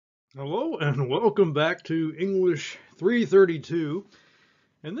Hello and welcome back to English 332.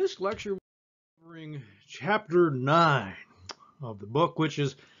 In this lecture, we're covering Chapter 9 of the book, which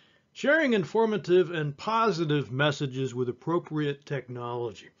is Sharing Informative and Positive Messages with Appropriate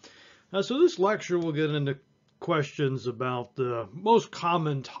Technology. So this lecture will get into questions about the most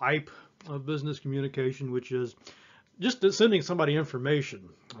common type of business communication, which is just sending somebody information.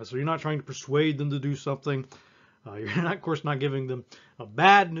 So you're not trying to persuade them to do something. You're not, of course, not giving them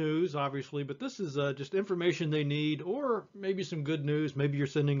bad news, obviously, but this is just information they need, or maybe some good news. Maybe you're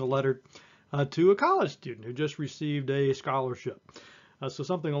sending a letter to a college student who just received a scholarship. So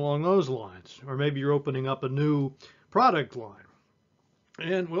something along those lines. Or maybe you're opening up a new product line.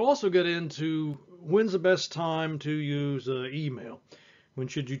 And we'll also get into when's the best time to use email. When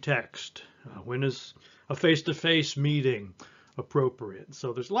should you text? When is a face-to-face meeting appropriate?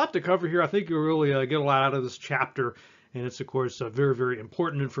 So there's a lot to cover here. I think you'll really get a lot out of this chapter, and it's, of course, very, very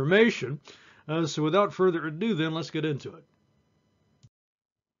important information. So without further ado, then, let's get into it.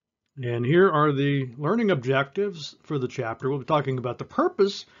 And here are the learning objectives for the chapter. We'll be talking about the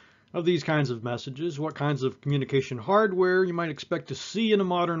purpose of these kinds of messages, what kinds of communication hardware you might expect to see in a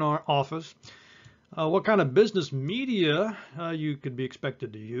modern office, what kind of business media you could be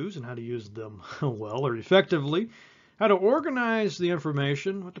expected to use and how to use them well or effectively, how to organize the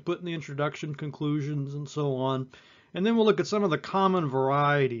information, what to put in the introduction, conclusions, and so on. And then we'll look at some of the common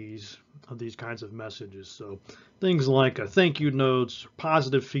varieties of these kinds of messages. So things like thank you notes,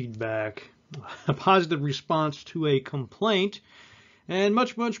 positive feedback, a positive response to a complaint, and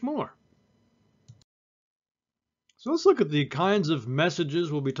much, much more. So let's look at the kinds of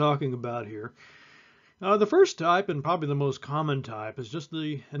messages we'll be talking about here. The first type, and probably the most common type, is just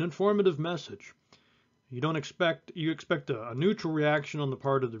an informative message. You expect a neutral reaction on the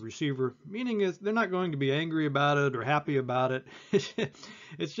part of the receiver, meaning they're not going to be angry about it or happy about it.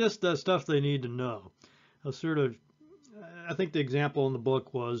 It's just stuff they need to know. I think the example in the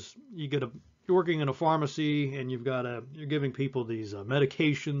book was you're working in a pharmacy and you're giving people these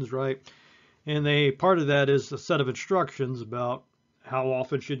medications, right? And part of that is a set of instructions about how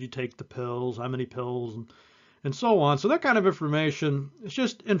often should you take the pills, how many pills, and so on. So that kind of information is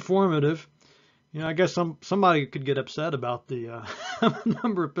just informative. I guess somebody could get upset about the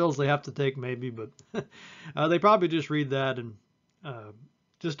number of pills they have to take, maybe, but they probably just read that and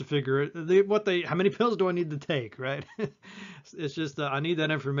just to figure how many pills do I need to take, right? It's just I need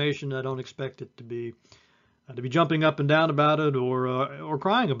that information. I don't expect it to be jumping up and down about it or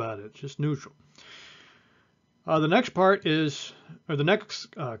crying about it. It's just neutral. The next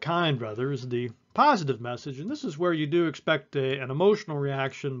kind rather, is the positive message, and this is where you do expect an emotional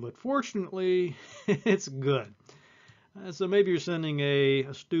reaction, but fortunately, it's good. So maybe you're sending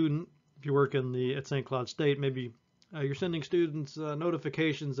a student, if you work at St. Cloud State, maybe you're sending students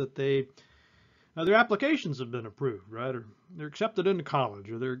notifications that their applications have been approved, right? Or they're accepted into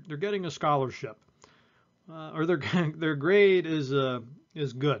college, or they're getting a scholarship, or their grade is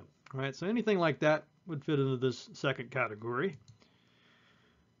good, right? So anything like that would fit into this second category.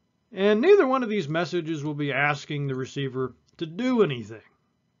 And neither one of these messages will be asking the receiver to do anything.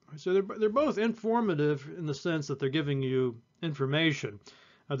 So they're both informative in the sense that they're giving you information.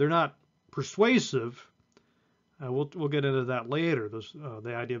 They're not persuasive. We'll get into that later.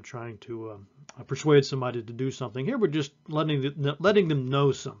 The idea of trying to persuade somebody to do something. Here we're just letting them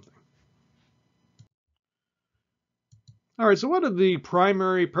know something. All right, so what are the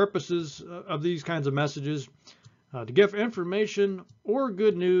primary purposes of these kinds of messages? To give information or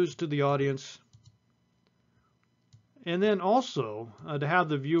good news to the audience, and then also to have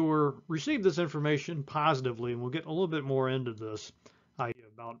the viewer receive this information positively, and we'll get a little bit more into this idea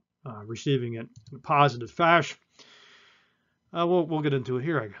about receiving it in a positive fashion. We'll get into it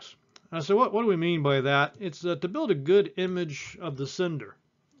here, I guess. So what do we mean by that? It's to build a good image of the sender.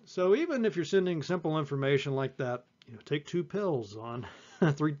 So even if you're sending simple information like that, take 2 pills on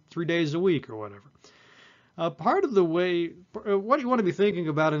 3 days a week or whatever. Part of what you want to be thinking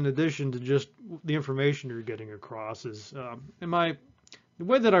about in addition to just the information you're getting across is, the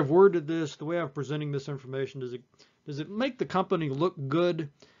way that I've worded this, the way I'm presenting this information, does it make the company look good?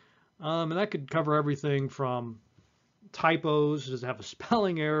 And that could cover everything from typos. Does it have a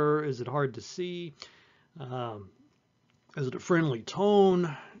spelling error? Is it hard to see? Is it a friendly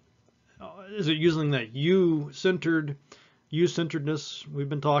tone? Is it using that you-centeredness we've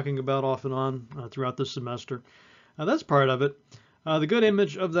been talking about off and on throughout this semester? That's part of it. The good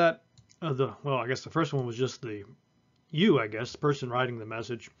image of that, I guess the first one was just the person writing the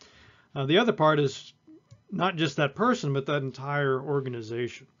message. The other part is not just that person, but that entire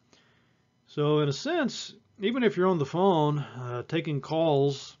organization. So in a sense, even if you're on the phone taking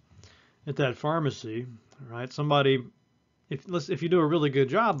calls at that pharmacy, right? Somebody, if you do a really good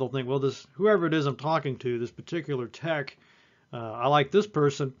job, they'll think, well, this whoever it is I'm talking to, this particular tech, I like this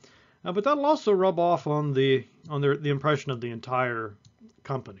person, but that'll also rub off on the impression of the entire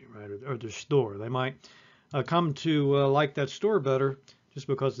company, right, or their store. They might come to like that store better just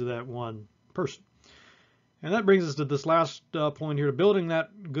because of that one person. And that brings us to this last point here, building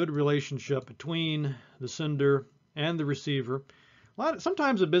that good relationship between the sender and the receiver.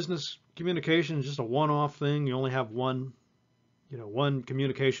 Sometimes a business communication is just a one-off thing. You only have one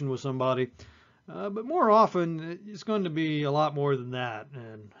communication with somebody. But more often, it's going to be a lot more than that.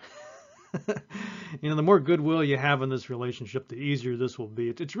 And the more goodwill you have in this relationship, the easier this will be.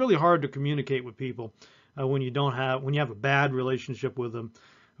 It's really hard to communicate with people when you have a bad relationship with them,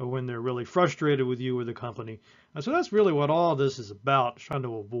 or when they're really frustrated with you or the company. So that's really what all this is about, trying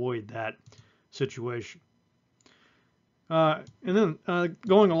to avoid that situation. And then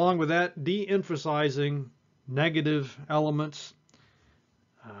going along with that, de-emphasizing negative elements.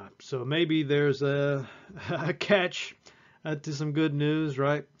 So maybe there's a catch to some good news,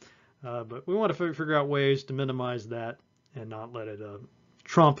 right? But we want to figure out ways to minimize that and not let it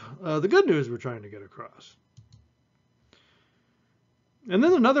trump the good news we're trying to get across. And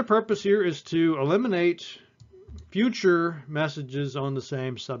then another purpose here is to eliminate future messages on the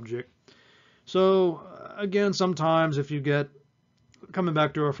same subject. So again, sometimes if you get, coming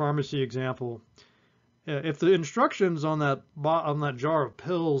back to our pharmacy example, if the instructions on that jar of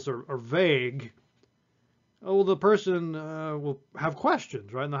pills are vague, well, the person will have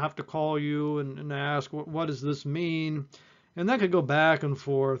questions, right? And they'll have to call you and ask, what does this mean? And that could go back and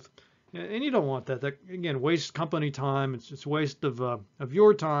forth. And you don't want that. That, again, wastes company time. It's a waste of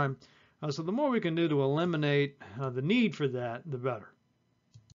your time. So the more we can do to eliminate the need for that, the better.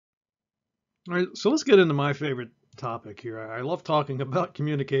 All right, so let's get into my favorite topic here. I love talking about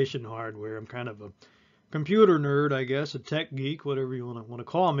communication hardware. I'm kind of a computer nerd, I guess, a tech geek, whatever you want to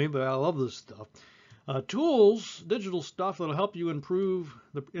call me, but I love this stuff. Tools, digital stuff that'll help you improve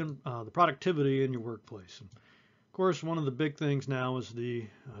the productivity in your workplace. And of course, one of the big things now is the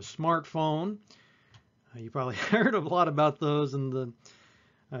smartphone. You probably heard a lot about those in the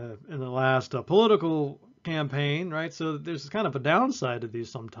last political campaign, right? So there's kind of a downside to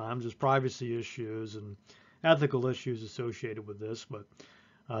these sometimes. There's privacy issues and ethical issues associated with this. But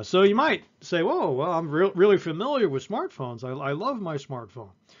so you might say, "Whoa, well, I'm really familiar with smartphones. I love my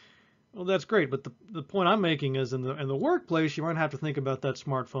smartphone." Well, that's great, but the point I'm making is in the workplace, you might have to think about that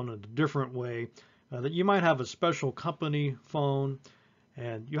smartphone in a different way. That you might have a special company phone,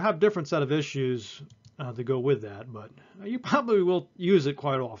 and you have a different set of issues to go with that, but you probably will use it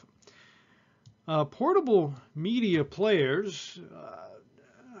quite often. Portable media players,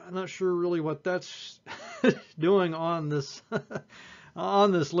 I'm not sure really what that's doing on this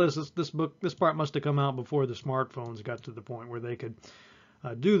on this list. This part must have come out before the smartphones got to the point where they could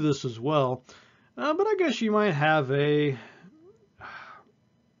do this as well. But I guess you might have a,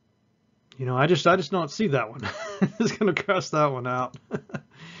 I just don't see that one. I'm just going to cross that one out.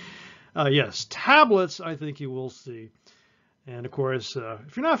 Yes, tablets, I think you will see. And of course,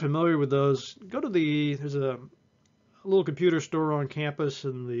 if you're not familiar with those, go to there's a little computer store on campus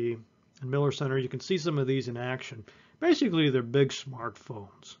in Miller Center. You can see some of these in action. Basically, they're big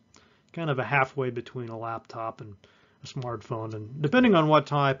smartphones, kind of a halfway between a laptop and a smartphone. And depending on what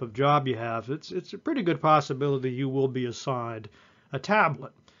type of job you have, it's a pretty good possibility you will be assigned a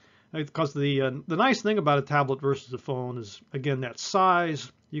tablet. Because the nice thing about a tablet versus a phone is, again, that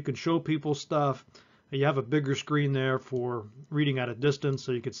size. You can show people stuff. You have a bigger screen there for reading at a distance,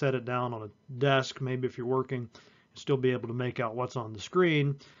 so you could set it down on a desk, maybe if you're working, and still be able to make out what's on the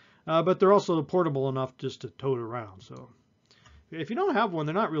screen. But they're also portable enough just to tote around. So if you don't have one,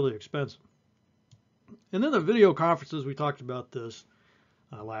 they're not really expensive. And then the video conferences, we talked about this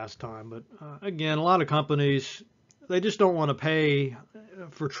last time. But again, a lot of companies, they just don't want to pay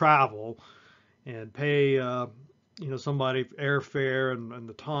for travel and pay somebody airfare and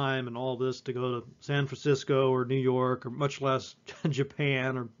the time and all this to go to San Francisco or New York, or much less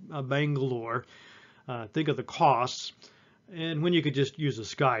Japan or Bangalore. Think of the costs, and when you could just use a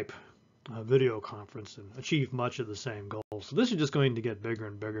Skype video conference and achieve much of the same goals. So this is just going to get bigger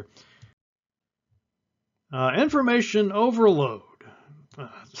and bigger. Information overload.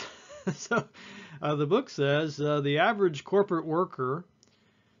 So the book says the average corporate worker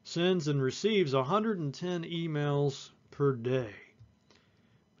sends and receives 110 emails per day.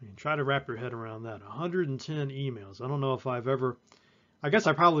 Try to wrap your head around that. 110 emails. I don't know if I guess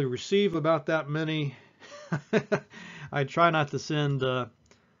I probably receive about that many. I try not to send, I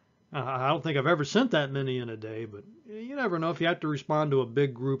don't think I've ever sent that many in a day, but you never know. If you have to respond to a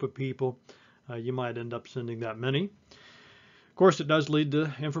big group of people, you might end up sending that many. Of course, it does lead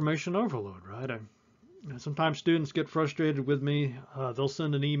to information overload, right? Sometimes students get frustrated with me. They'll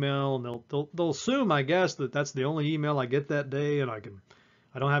send an email and they'll assume, I guess, that that's the only email I get that day, and I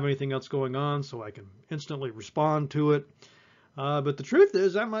don't have anything else going on, so I can instantly respond to it. But the truth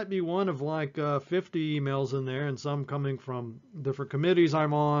is, that might be one of like 50 emails in there, and some coming from different committees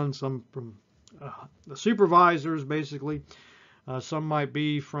I'm on, some from the supervisors, basically. Some might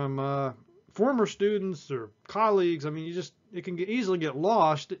be from former students or colleagues. I mean, it can easily get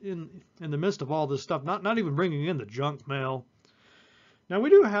lost in the midst of all this stuff, not even bringing in the junk mail. Now, we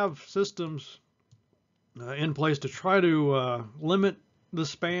do have systems in place to try to limit the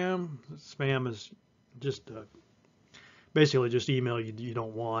spam. Spam is just basically just email you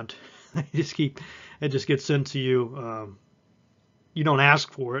don't want. It just gets sent to you. You don't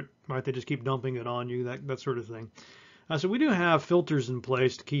ask for it, right? They just keep dumping it on you, that sort of thing. So we do have filters in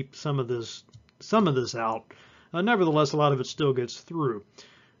place to keep some of this out. Nevertheless, a lot of it still gets through.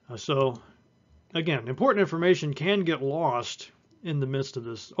 So again, important information can get lost in the midst of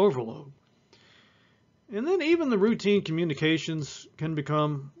this overload. And then even the routine communications can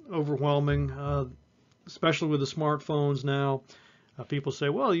become overwhelming, especially with the smartphones now. People say,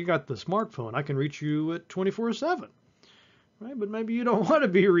 well, you got the smartphone. I can reach you at 24/7. Right? But maybe you don't want to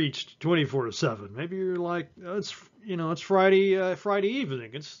be reached 24/7. Maybe you're like, it's Friday evening.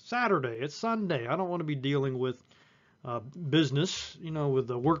 It's Saturday. It's Sunday. I don't want to be dealing with business, with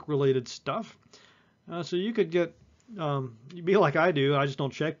the work-related stuff. So you could you'd be like I do. I just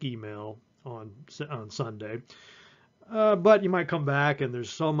don't check email on Sunday. But you might come back and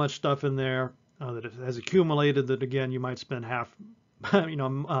there's so much stuff in there that it has accumulated that, again, you might spend half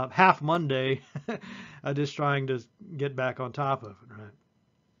Monday just trying to get back on top of it, right?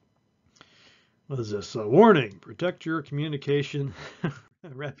 What is this? Warning, protect your communication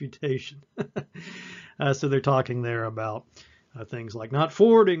reputation. So they're talking there about things like not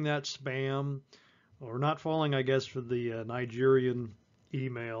forwarding that spam or not falling, I guess, for the Nigerian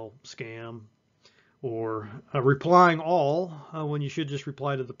email scam, or replying all when you should just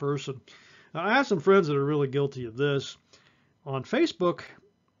reply to the person. I have some friends that are really guilty of this. On Facebook,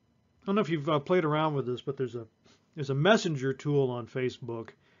 I don't know if you've played around with this, but there's a messenger tool on Facebook,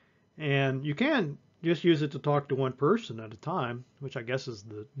 and you can just use it to talk to one person at a time, which I guess is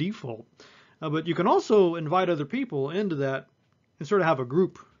the default. But you can also invite other people into that and sort of have a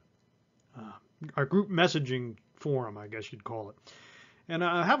group messaging forum, I guess you'd call it. And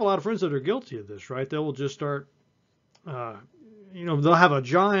I have a lot of friends that are guilty of this, right? They will just start, they'll have a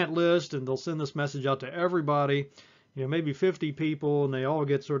giant list and they'll send this message out to everybody. Maybe 50 people, and they all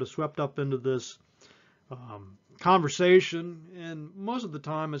get sort of swept up into this conversation. And most of the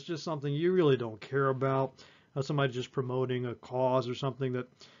time, it's just something you really don't care about. Somebody just promoting a cause or something that,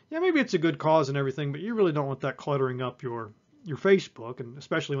 maybe it's a good cause and everything, but you really don't want that cluttering up your Facebook, and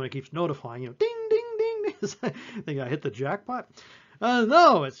especially when it keeps notifying you, ding, ding, ding. I think I hit the jackpot.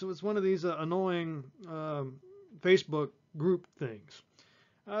 No, it's one of these annoying Facebook group things.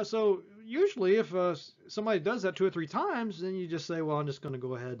 So usually if somebody does that 2 or 3 times, then you just say, well, I'm just going to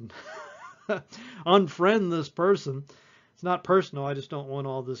go ahead and unfriend this person. It's not personal. I just don't want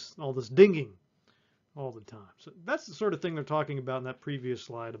all this dinging all the time. So that's the sort of thing they're talking about in that previous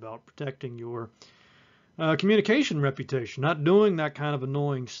slide about protecting your communication reputation, not doing that kind of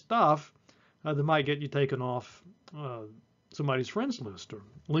annoying stuff that might get you taken off somebody's friends list or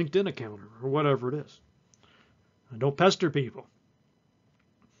LinkedIn account or whatever it is. Don't pester people.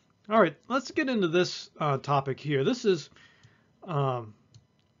 All right, let's get into this topic here. This is the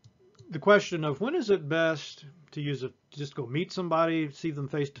question of when is it best to just go meet somebody, see them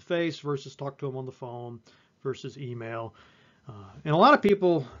face to face versus talk to them on the phone versus email. And a lot of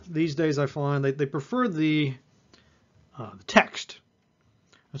people these days, I find, they prefer the text.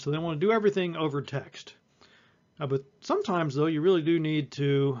 And so they want to do everything over text. But sometimes, though, you really do need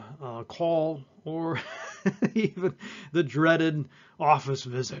to call or even the dreaded office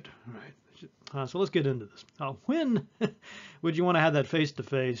visit. Right? So let's get into this. When would you want to have that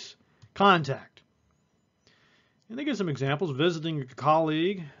face-to-face contact? And they give some examples. Visiting a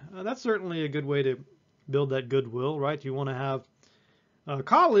colleague. That's certainly a good way to build that goodwill, right? You want to have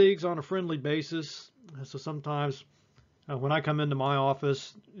colleagues on a friendly basis. So sometimes when I come into my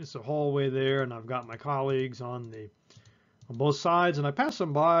office, it's a hallway there, and I've got my colleagues on both sides, and I pass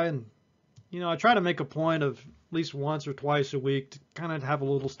them by, and I try to make a point of at least once or twice a week to kind of have a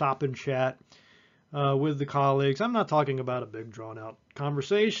little stop and chat with the colleagues. I'm not talking about a big drawn-out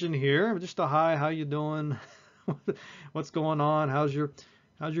conversation here, just a hi, how you doing? What's going on? How's your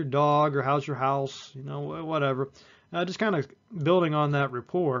dog, or how's your house? Whatever. just kind of building on that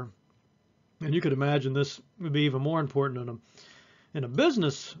rapport. And you could imagine this would be even more important in a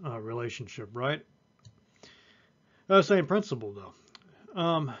business relationship, right? Same principle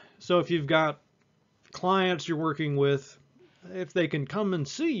though. So if you've got clients you're working with, if they can come and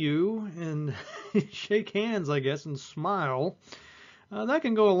see you and shake hands, I guess, and smile, that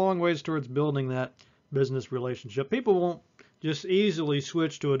can go a long ways towards building that business relationship. People won't just easily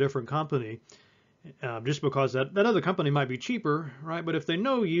switch to a different company just because that other company might be cheaper, right? But if they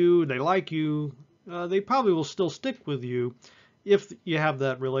know you, they like you, they probably will still stick with you if you have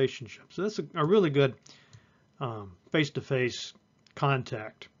that relationship. So that's a really good face-to-face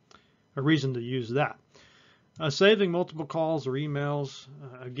contact, a reason to use that. Saving multiple calls or emails,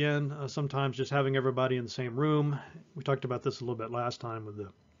 again, sometimes just having everybody in the same room. We talked about this a little bit last time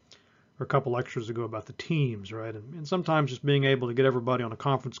or a couple lectures ago about the teams, right? And sometimes just being able to get everybody on a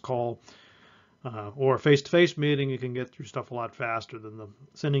conference call or a face-to-face meeting, you can get through stuff a lot faster than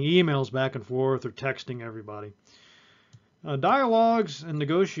sending emails back and forth or texting everybody. Dialogues and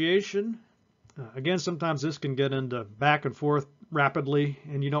negotiation. Again, sometimes this can get into back and forth rapidly,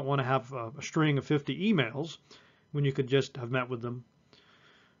 and you don't want to have a string of 50 emails when you could just have met with them.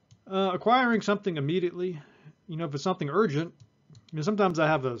 Acquiring something immediately. If it's something urgent, sometimes I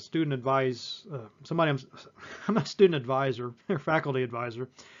have a student advise somebody. I'm a student advisor or faculty advisor,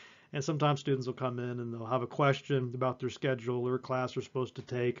 and sometimes students will come in and they'll have a question about their schedule or a class they're supposed to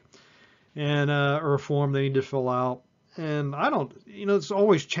take, and or a form they need to fill out. And I don't, it's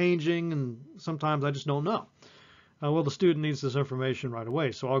always changing, and sometimes I just don't know. Well, the student needs this information right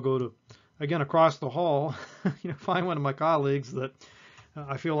away, so I'll go to, again, across the hall, find one of my colleagues that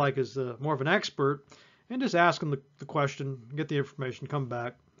I feel like is more of an expert, and just ask them the question, get the information, come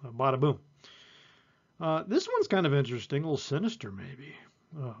back, bada boom. This one's kind of interesting, a little sinister maybe.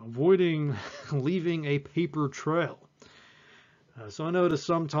 Avoiding leaving a paper trail. So I notice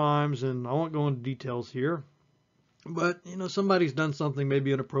sometimes, and I won't go into details here, but somebody's done something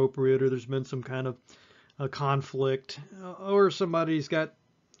maybe inappropriate, or there's been some kind of a conflict, or somebody's got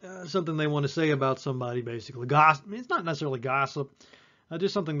something they want to say about somebody, basically gossip. It's not necessarily gossip,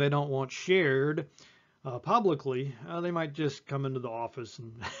 just something they don't want shared publicly. They might just come into the office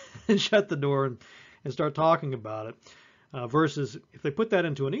and shut the door and start talking about it. Versus if they put that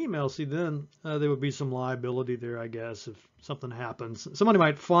into an email, see, then there would be some liability there, I guess, if something happens. Somebody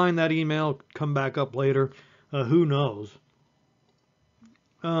might find that email, come back up later. Who knows?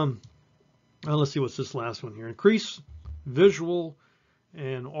 Let's see what's this last one here. Increase visual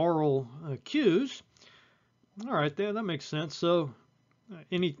and oral cues. All right, there, that makes sense. So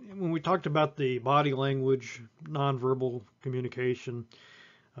when we talked about the body language, nonverbal communication,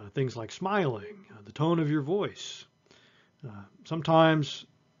 things like smiling, the tone of your voice. Sometimes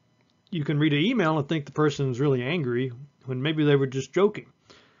you can read an email and think the person is really angry when maybe they were just joking.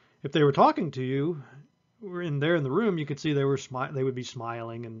 If they were talking to you, were in there in the room, you could see they would be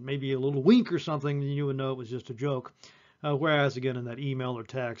smiling and maybe a little wink or something, and you would know it was just a joke. Whereas again, in that email or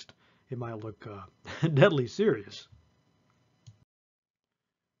text, it might look deadly serious.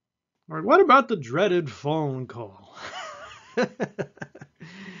 All right, what about the dreaded phone call?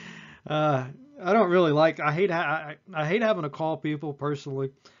 I don't really like. I hate having to call people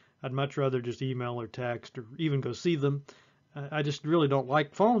personally. I'd much rather just email or text or even go see them. I just really don't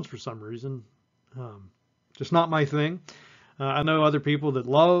like phones for some reason. Just not my thing. I know other people that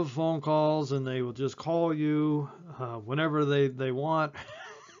love phone calls, and they will just call you whenever they want.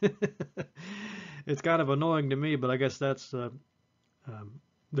 It's kind of annoying to me, but I guess that's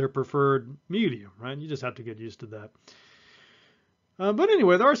their preferred medium, right? You just have to get used to that. But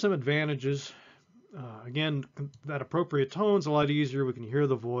anyway, there are some advantages. Again, that appropriate tone's a lot easier. We can hear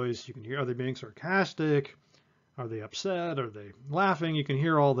the voice. You can hear, are they being sarcastic? Are they upset? Are they laughing? You can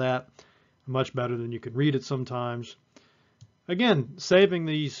hear all that much better than you can read it sometimes. Again, saving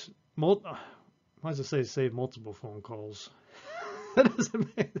these, why does it say save multiple phone calls? that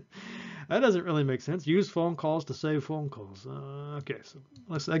doesn't really make sense. Use phone calls to save phone calls. Okay, so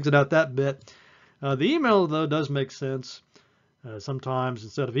let's exit out that bit. The email, though, does make sense. Sometimes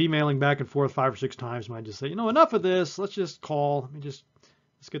instead of emailing back and forth 5 or 6 times, you might just say, enough of this. Let's just call. Let's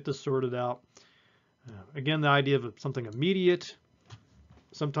get this sorted out. Again, the idea of something immediate.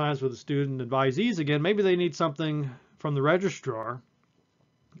 Sometimes with the student advisees, again, maybe they need something from the registrar,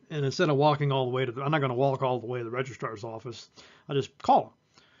 and instead of walking all the way I'm not going to walk all the way to the registrar's office. I'll just call.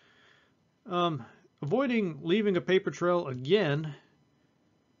 Avoiding leaving a paper trail again.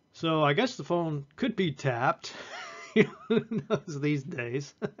 So I guess the phone could be tapped. Who knows these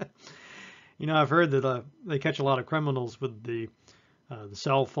days? I've heard that they catch a lot of criminals with the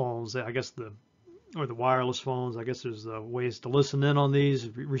cell phones. I guess or the wireless phones. I guess there's ways to listen in on these,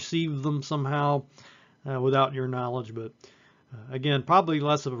 receive them somehow without your knowledge. But again, probably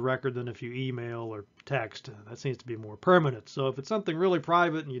less of a record than if you email or text. That seems to be more permanent. So if it's something really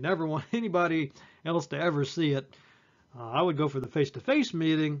private and you never want anybody else to ever see it, I would go for the face-to-face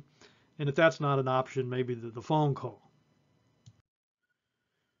meeting. And if that's not an option, maybe the phone call.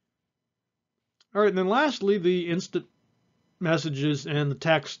 All right, and then lastly, the instant messages and the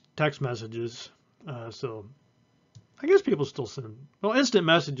text messages. So I guess people still send, well, instant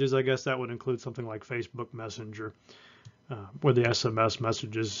messages, I guess that would include something like Facebook Messenger or the SMS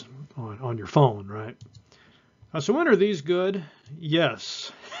messages on your phone, right? So when are these good?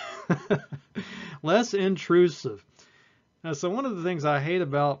 Yes. Less intrusive. So one of the things I hate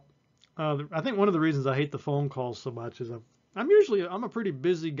about, I think one of the reasons I hate the phone calls so much is I'm a pretty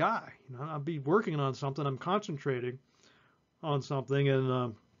busy guy. You know, I'll be working on something, I'm concentrating on something,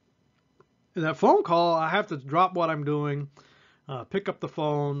 and in that phone call, I have to drop what I'm doing, pick up the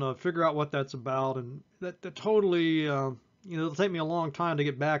phone, figure out what that's about, and that totally, it'll take me a long time to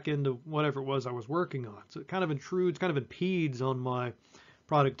get back into whatever it was I was working on. So it kind of intrudes, kind of impedes on my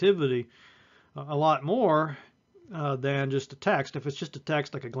productivity a lot more than just a text. If it's just a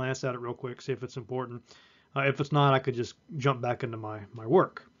text, I could glance at it real quick, see if it's important. If it's not, I could just jump back into my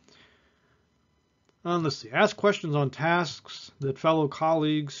work. Let's see. Ask questions on tasks that fellow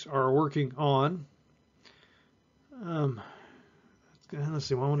colleagues are working on. Let's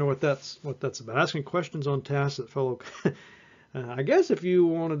see. I wonder what that's about. Asking questions on tasks that fellow. I guess if you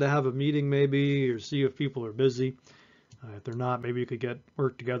wanted to have a meeting, maybe, or see if people are busy. If they're not, maybe you could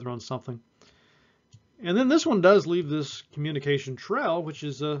work together on something. And then this one does leave this communication trail, which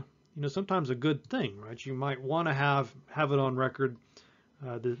is sometimes a good thing, right? You might want to have it on record.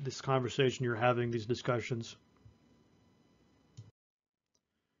 This conversation you're having, these discussions.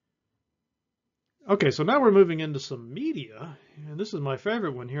 Okay, so now we're moving into some media, and this is my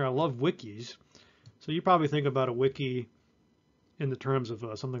favorite one here. I love wikis. So you probably think about a wiki in the terms of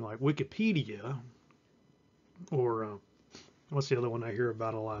something like Wikipedia, or what's the other one I hear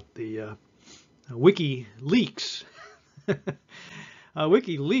about a lot? The WikiLeaks.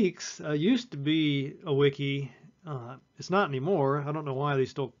 WikiLeaks used to be a wiki. It's not anymore. I don't know why they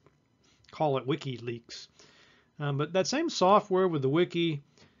still call it WikiLeaks. But that same software with the wiki,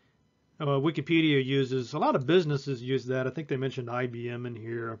 Wikipedia uses, a lot of businesses use that. I think they mentioned IBM in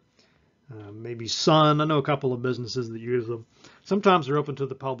here, maybe Sun. I know a couple of businesses that use them. Sometimes they're open to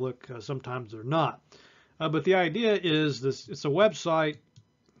the public, sometimes they're not. But the idea is it's a website.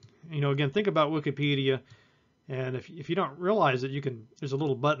 Again, think about Wikipedia. And if you don't realize it, there's a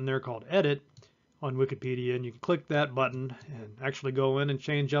little button there called Edit on Wikipedia, and you can click that button and actually go in and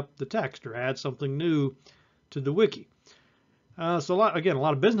change up the text or add something new to the wiki. So a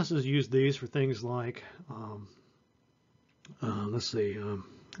lot of businesses use these for things like,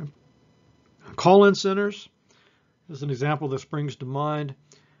 call-in centers is an example that springs to mind,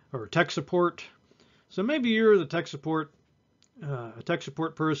 or tech support. So maybe you're the tech support, a tech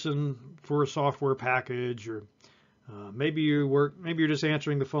support person for a software package, or maybe you're just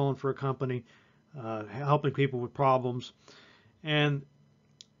answering the phone for a company. Helping people with problems. And,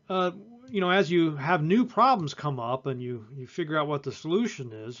 as you have new problems come up and you figure out what the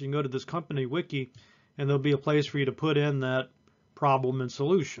solution is, you can go to this company wiki and there'll be a place for you to put in that problem and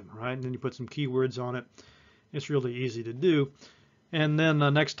solution, right? And then you put some keywords on it. It's really easy to do. And then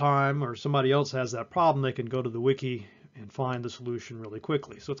next time or somebody else has that problem, they can go to the wiki and find the solution really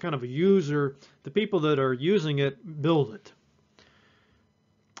quickly. So it's kind of the people that are using it build it.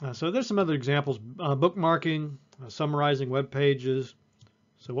 So there's some other examples, bookmarking, summarizing web pages.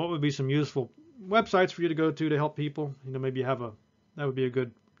 So what would be some useful websites for you to go to help people? Maybe that would be a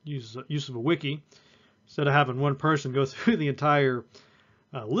good use of a wiki. Instead of having one person go through the entire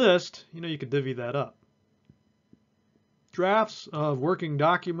list, you could divvy that up. Drafts of working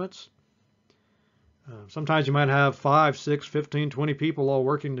documents. Sometimes you might have 5, 6, 15, 20 people all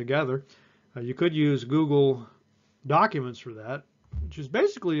working together. You could use Google Documents for that, which is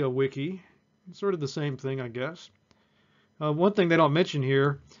basically a wiki. It's sort of the same thing, I guess. One thing they don't mention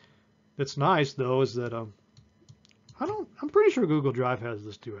here that's nice, though, is that I'm pretty sure Google Drive has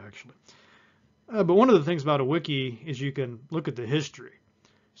this too, actually. But one of the things about a wiki is you can look at the history.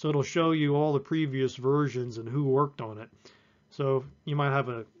 So it'll show you all the previous versions and who worked on it. So you might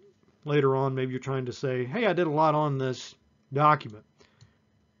have later on, maybe you're trying to say, hey, I did a lot on this document.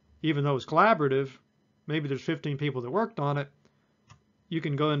 Even though it's collaborative, maybe there's 15 people that worked on it. You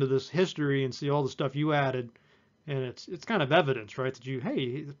can go into this history and see all the stuff you added, and it's kind of evidence, right, that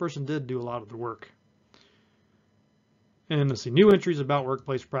the person did do a lot of the work. And let's see, new entries about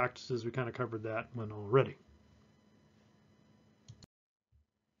workplace practices. We kind of covered that one already.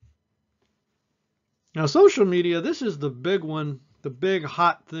 Now, social media, this is the big one, the big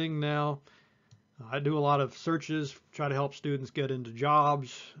hot thing now. I do a lot of searches, try to help students get into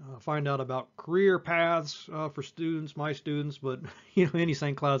jobs, find out about career paths for students, my students, but any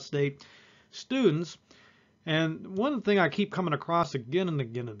St. Cloud State students. And one thing I keep coming across again and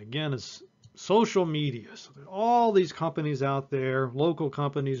again and again is social media. So there's all these companies out there, local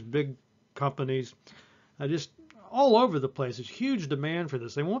companies, big companies, just all over the place. There's huge demand for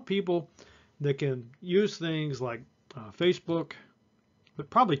this. They want people that can use things like Facebook, but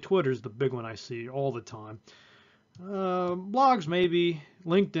probably Twitter is the big one I see all the time. Blogs maybe,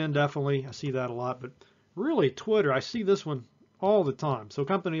 LinkedIn definitely, I see that a lot, but really Twitter, I see this one all the time. So a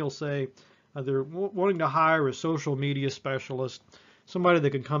company will say they're wanting to hire a social media specialist, somebody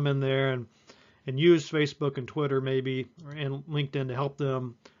that can come in there and use Facebook and Twitter maybe, and LinkedIn to help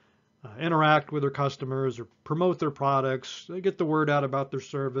them interact with their customers or promote their products, get the word out about their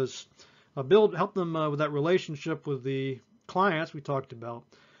service, help them with that relationship with the clients we talked about.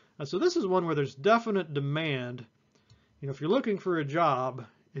 So this is one where there's definite demand. If you're looking for a job,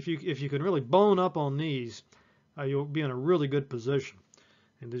 if you can really bone up on these, you'll be in a really good position.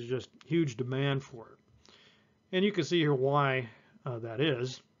 And there's just huge demand for it. And you can see here why that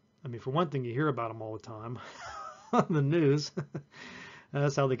is. I mean, for one thing, you hear about them all the time on the news.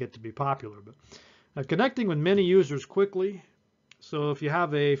 That's how they get to be popular. But connecting with many users quickly. So if you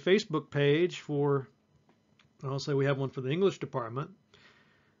have a Facebook page for, I'll say we have one for the English department.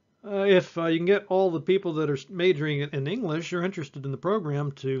 If you can get all the people that are majoring in English or interested in the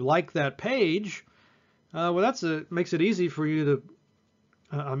program to like that page, well, makes it easy for you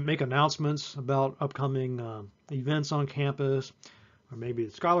to make announcements about upcoming events on campus, or maybe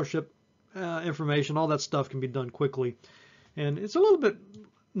the scholarship information. All that stuff can be done quickly. And it's a little bit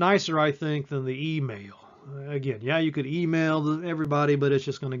nicer, I think, than the email. Again, yeah, you could email everybody, but it's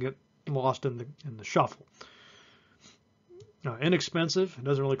just going to get lost in the shuffle. Inexpensive. It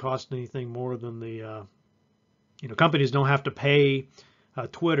doesn't really cost anything more than the, companies don't have to pay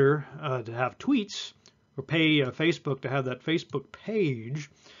Twitter to have tweets, or pay Facebook to have that Facebook page.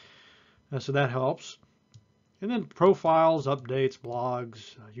 So that helps. And then profiles, updates,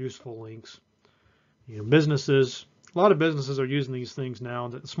 blogs, useful links. Businesses. A lot of businesses are using these things now,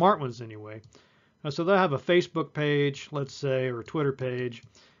 the smart ones anyway. So they'll have a Facebook page, let's say, or a Twitter page,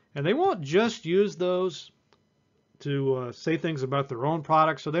 and they won't just use those to say things about their own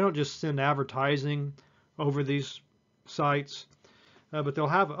products. So they don't just send advertising over these sites, but they'll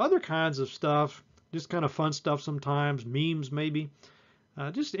have other kinds of stuff, just kind of fun stuff sometimes, memes maybe,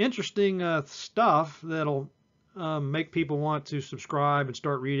 just interesting stuff that'll make people want to subscribe and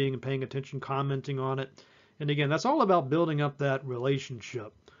start reading and paying attention, commenting on it. And again, that's all about building up that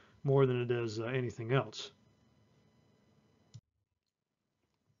relationship more than it is anything else.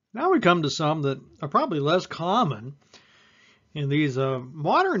 Now we come to some that are probably less common in these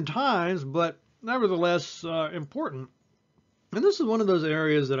modern times, but nevertheless important. And this is one of those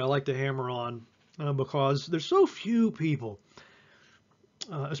areas that I like to hammer on because there's so few people,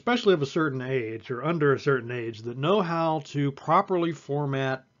 especially of a certain age or under a certain age, that know how to properly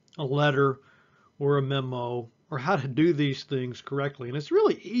format a letter or a memo, or how to do these things correctly. And it's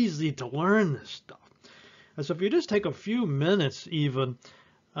really easy to learn this stuff. And so if you just take a few minutes even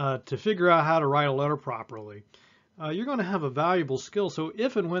to figure out how to write a letter properly, you're going to have a valuable skill. So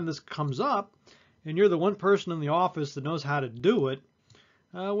if and when this comes up, and you're the one person in the office that knows how to do it,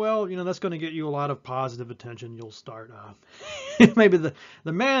 well, that's going to get you a lot of positive attention. You'll start, maybe the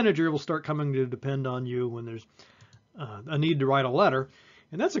manager will start coming to depend on you when there's a need to write a letter.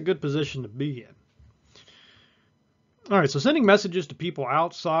 And that's a good position to be in. All right, so sending messages to people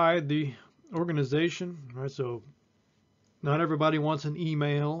outside the organization. All right, so not everybody wants an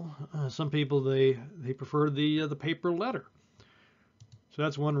email. Some people they prefer the paper letter. So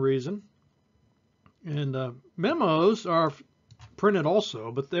that's one reason. And memos are printed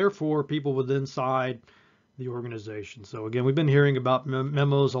also, but they're for people within inside the organization. So again, we've been hearing about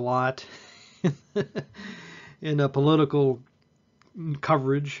memos a lot in political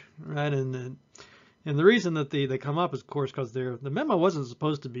coverage, right? And the reason that they come up is, of course, because the memo wasn't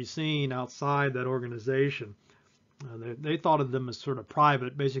supposed to be seen outside that organization. They thought of them as sort of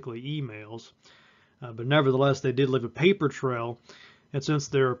private, basically emails. But nevertheless, they did leave a paper trail. And since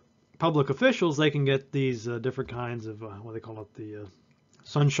they're public officials, they can get these different kinds of, what they call it, the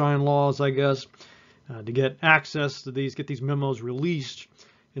sunshine laws, I guess, to get access to these, get these memos released.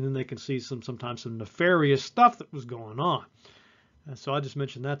 And then they can see sometimes some nefarious stuff that was going on. So I just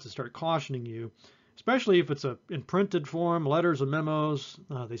mentioned that to start cautioning you. especially if it's in printed form, letters and memos.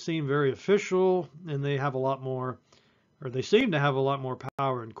 They seem very official, and they have a lot more, or they seem to have a lot more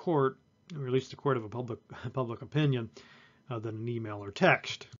power in court, or at least the court of a public opinion, than an email or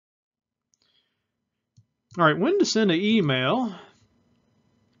text. All right, when to send an email.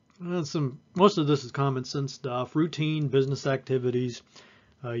 Most of this is common sense stuff, routine business activities.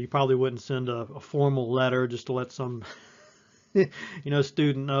 You probably wouldn't send a formal letter just to let some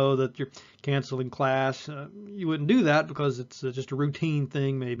student know that you're canceling class. You wouldn't do that because it's just a routine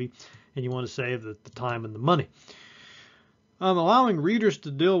thing maybe, and you want to save the time and the money. Allowing readers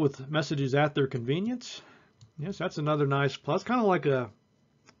to deal with messages at their convenience. Yes, that's another nice plus. Kind of like a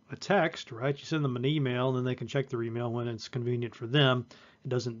text, right? You send them an email, and then they can check their email when it's convenient for them. It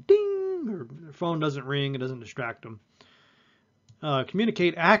doesn't ding, or their phone doesn't ring. It doesn't distract them.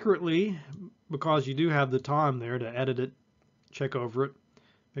 Communicate accurately, because you do have the time there to edit it, check over it,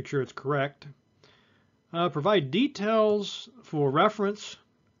 make sure it's correct. Provide details for reference,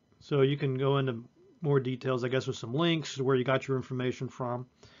 so you can go into more details, I guess, with some links to where you got your information from.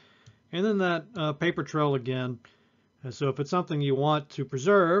 And then that paper trail again. So if it's something you want to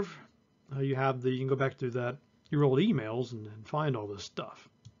preserve, you can go back to your old emails and find all this stuff.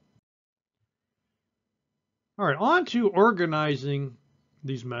 All right, on to organizing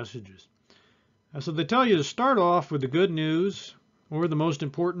these messages. So they tell you to start off with the good news or the most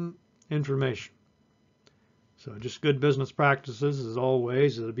important information. So just good business practices, as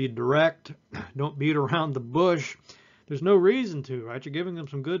always, is to be direct. Don't beat around the bush. There's no reason to, right? You're giving them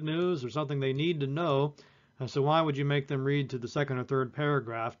some good news or something they need to know. So why would you make them read to the second or third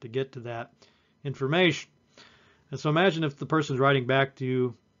paragraph to get to that information? And so imagine if the person's writing back to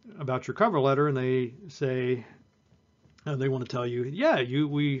you about your cover letter and they say, they want to tell you, yeah,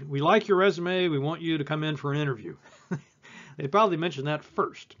 we like your resume. We want you to come in for an interview. They'd probably mention that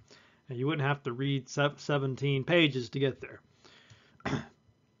first. And you wouldn't have to read 17 pages to get there.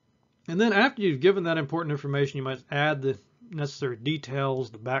 And then after you've given that important information, you might add the necessary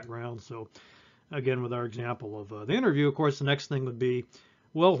details, the background. So again, with our example of the interview, of course, the next thing would be,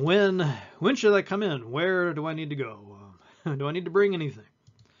 well, when should I come in? Where do I need to go? Do I need to bring anything?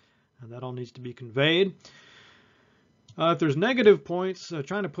 And that all needs to be conveyed. If there's negative points,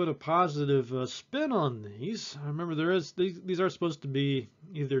 trying to put a positive spin on these. Remember, these are supposed to be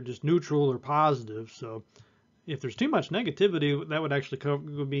either just neutral or positive. So if there's too much negativity, that would actually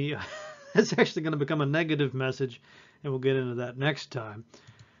be it's actually going to become a negative message, and we'll get into that next time.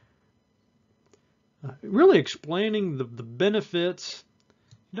 Really explaining the benefits.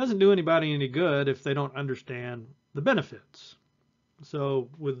 It doesn't do anybody any good if they don't understand the benefits. So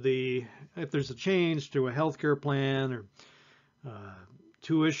if there's a change to a healthcare plan or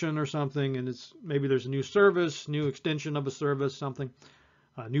tuition or something, and maybe there's a new service, new extension of a service, something,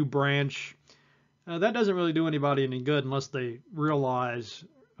 a new branch, that doesn't really do anybody any good unless they realize,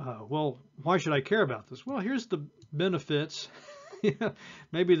 well, why should I care about this? Well, here's the benefits.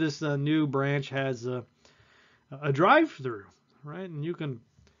 Maybe this new branch has a drive-through, right? And you can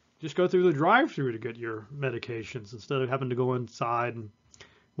just go through the drive-through to get your medications instead of having to go inside and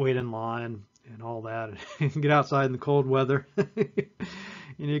wait in line and all that, and get outside in the cold weather. And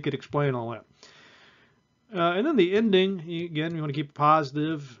you could explain all that. And then the ending, again, you want to keep it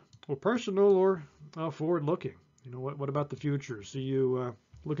positive or personal or forward-looking. What about the future? See you,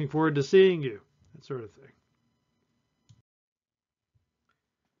 looking forward to seeing you, that sort of thing.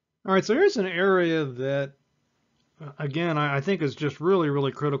 All right, so here's an area that, again, I think is just really,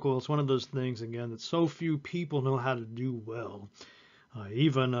 really critical. It's one of those things, again, that so few people know how to do well.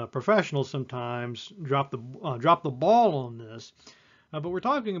 Even professionals sometimes drop the ball on this. But we're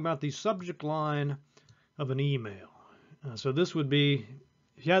talking about the subject line of an email. So this would be,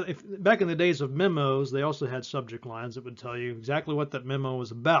 if back in the days of memos, they also had subject lines that would tell you exactly what that memo was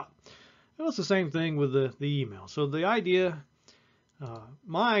about. And it's the same thing with the email. So the idea,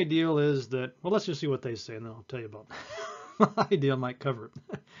 my ideal is that, well, let's just see what they say, and then I'll tell you about my ideal. Might cover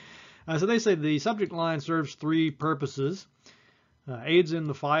it. So they say the subject line serves three purposes: aids in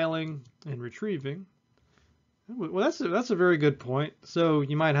the filing and retrieving. Well, that's a very good point. So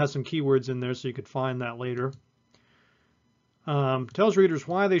you might have some keywords in there so you could find that later. Tells readers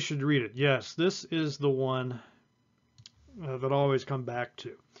why they should read it. Yes, this is the one that I always come back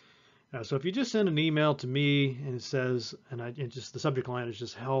to. So if you just send an email to me and it says, the subject line is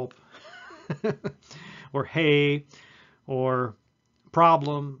just help, or hey, or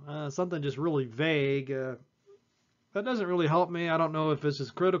problem, something just really vague, that doesn't really help me. I don't know if this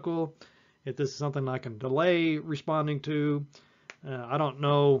is critical, if this is something I can delay responding to. I don't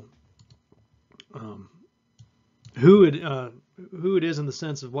know who who it is in the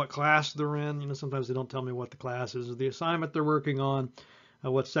sense of what class they're in. You know, sometimes they don't tell me what the class is or the assignment they're working on,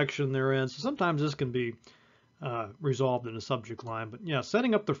 what section they're in. So sometimes this can be resolved in a subject line. But yeah,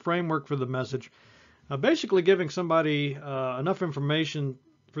 setting up the framework for the message, basically giving somebody enough information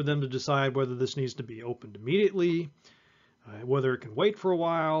for them to decide whether this needs to be opened immediately, whether it can wait for a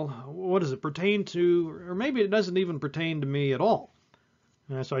while, what does it pertain to, or maybe it doesn't even pertain to me at all.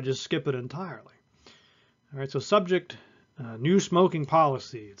 So I just skip it entirely. All right, so subject, new smoking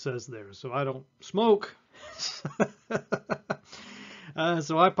policy, it says there. So I don't smoke, so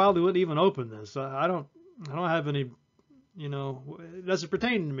I probably wouldn't even open this. I don't have any, you know, it doesn't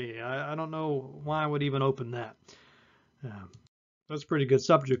pertain to me. I don't know why I would even open that. That's a pretty good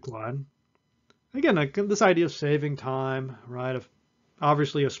subject line. Again, this idea of saving time, right? If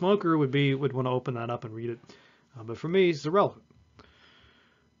obviously a smoker would want to open that up and read it, but for me, it's irrelevant.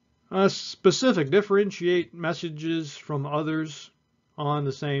 Specific, differentiate messages from others on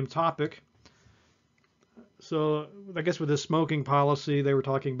the same topic. So I guess with this smoking policy they were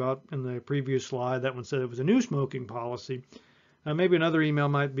talking about in the previous slide, that one said it was a new smoking policy. Maybe another email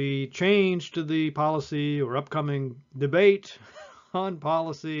might be change to the policy or upcoming debate on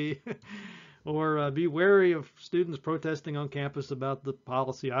policy or be wary of students protesting on campus about the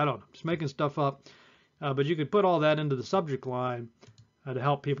policy. I don't know, just making stuff up. But you could put all that into the subject line to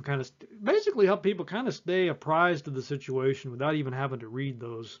help people basically help people stay apprised of the situation without even having to read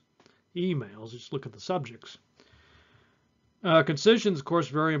those emails. Just look at the subjects. Concision is, of course,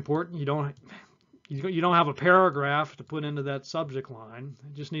 very important. You don't have a paragraph to put into that subject line.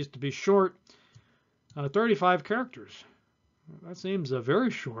 It just needs to be short, 35 characters. That seems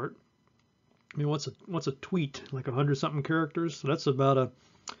very short. I mean, what's a tweet? Like 100-something characters? So that's about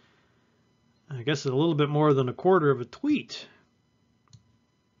I guess a little bit more than a quarter of a tweet.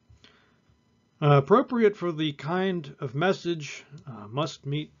 Appropriate for the kind of message, must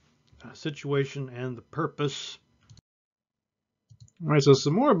meet situation and the purpose. All right, so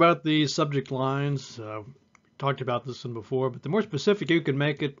some more about the subject lines. Talked about this one before, but the more specific you can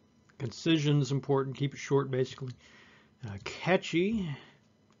make it, concision is important. Keep it short, basically. Catchy.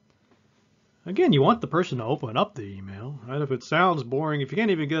 Again, you want the person to open up the email, right? If it sounds boring, if you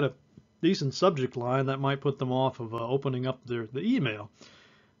can't even get a decent subject line, that might put them off of opening up the email.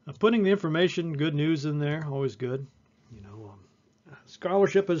 Putting the information, good news in there, always good. You know,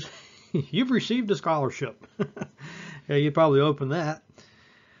 scholarship is, you've received a scholarship. Yeah, you'd probably open that.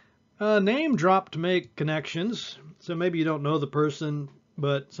 Name drop to make connections. So maybe you don't know the person,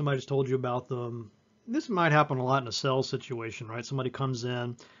 but somebody just told you about them. This might happen a lot in a sales situation, right? Somebody comes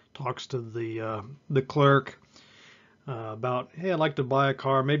in, talks to the clerk about, hey, I'd like to buy a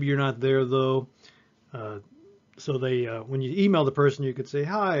car. Maybe you're not there though. So they, when you email the person, you could say,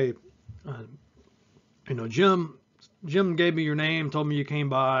 hi, you know, Jim gave me your name, told me you came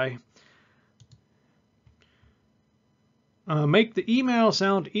by. Make the email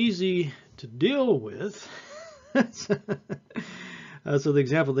sound easy to deal with. So the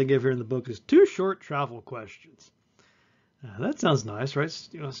example they give here in the book is 2 short travel questions. That sounds nice, right? It's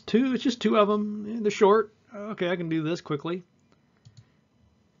just 2 of them. They're short. Okay, I can do this quickly.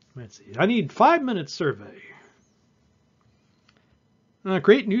 Let's see. I need 5-minute survey.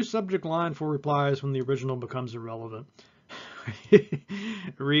 Create new subject line for replies when the original becomes irrelevant.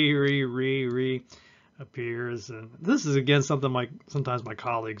 Re appears, and this is again something sometimes my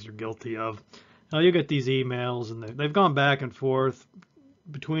colleagues are guilty of. You get these emails, and they've gone back and forth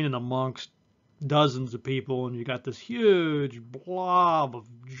between and amongst dozens of people, and you got this huge blob of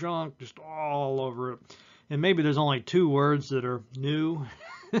junk just all over it. And maybe there's only 2 words that are new.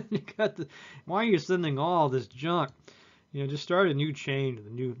 Why are you sending all this junk? You know, just start a new chain,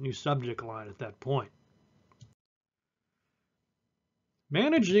 the new subject line at that point.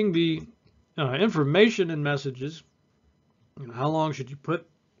 Managing the information in messages. You know, how long should you put?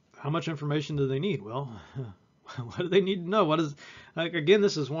 How much information do they need? Well, what do they need to know? Again,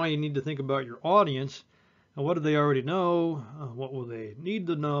 this is why you need to think about your audience. What do they already know? What will they need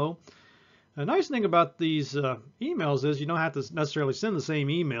to know? A nice thing about these emails is you don't have to necessarily send the same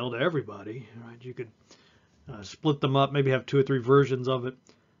email to everybody, right? You could split them up, maybe have 2 or 3 versions of it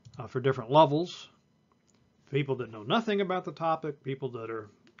for different levels. People that know nothing about the topic, people that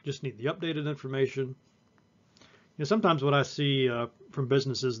just need the updated information. You know, sometimes what I see from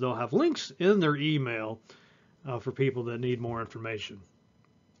businesses, they'll have links in their email for people that need more information.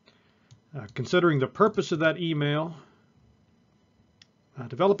 Considering the purpose of that email,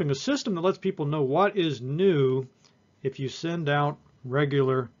 developing a system that lets people know what is new if you send out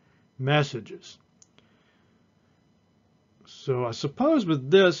regular messages. So I suppose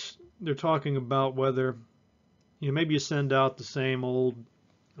with this, they're talking about whether maybe you send out the same old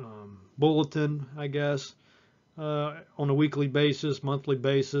bulletin, I guess, on a weekly basis, monthly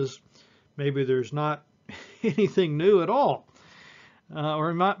basis. Maybe there's not anything new at all.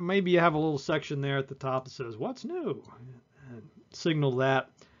 Or maybe you have a little section there at the top that says, what's new? And signal that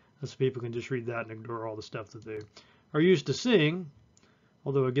so people can just read that and ignore all the stuff that they are used to seeing.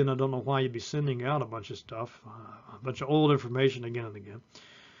 Although, again, I don't know why you'd be sending out a bunch of stuff, a bunch of old information again and again.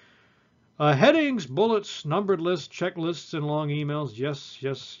 Headings, bullets, numbered lists, checklists, and long emails. Yes,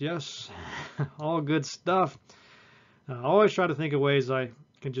 yes, yes. All good stuff. I always try to think of ways I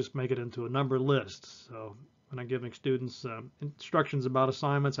can just make it into a numbered list. So when I'm giving students instructions about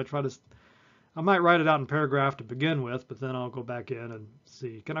assignments, I might write it out in paragraph to begin with, but then I'll go back in and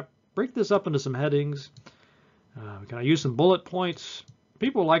see, can I break this up into some headings? Can I use some bullet points?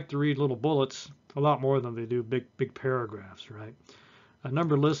 People like to read little bullets a lot more than they do big paragraphs, right? A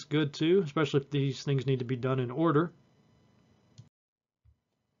number list good too, especially if these things need to be done in order.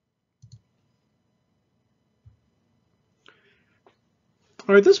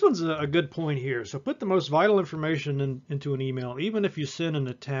 All right, this one's a good point here. So put the most vital information into an email, even if you send an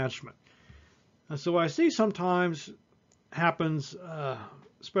attachment. So I see sometimes happens,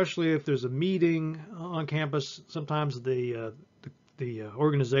 especially if there's a meeting on campus, sometimes the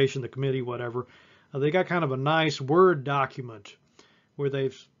organization, the committee, whatever, they got kind of a nice Word document where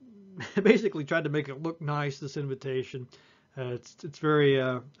they've basically tried to make it look nice, this invitation. It's very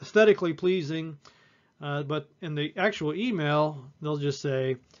aesthetically pleasing, but in the actual email, they'll just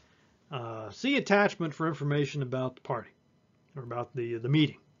say, see attachment for information about the party or about the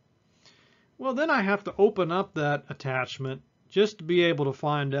meeting. Well, then I have to open up that attachment just to be able to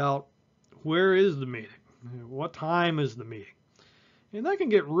find out where is the meeting, what time is the meeting. And that can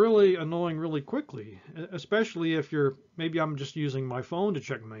get really annoying really quickly, especially if maybe I'm just using my phone to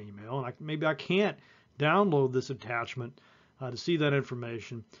check my email, and maybe I can't download this attachment to see that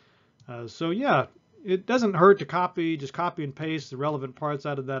information. So yeah, it doesn't hurt to just copy and paste the relevant parts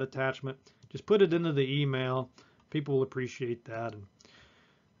out of that attachment. Just put it into the email. People will appreciate that. And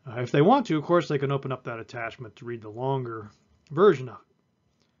if they want to, of course, they can open up that attachment to read the longer version of it.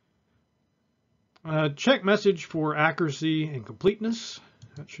 Check message for accuracy and completeness.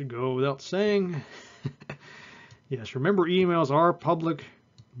 That should go without saying. Yes, remember emails are public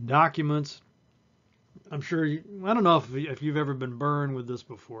documents. I'm sure I don't know if you've ever been burned with this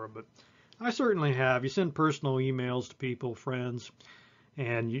before, but I certainly have. You send personal emails to people, friends,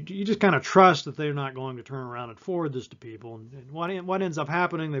 and you just kind of trust that they're not going to turn around and forward this to people. And what ends up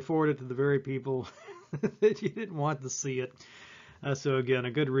happening, they forward it to the very people that you didn't want to see it. So again,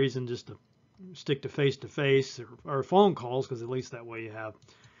 a good reason just to stick to face-to-face or phone calls, because at least that way you have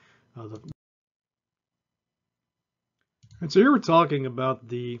And so here we're talking about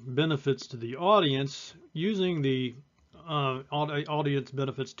the benefits to the audience, using the audience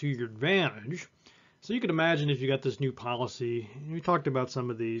benefits to your advantage. So you can imagine if you got this new policy, we talked about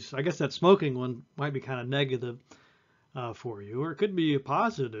some of these. I guess that smoking one might be kind of negative for you, or it could be a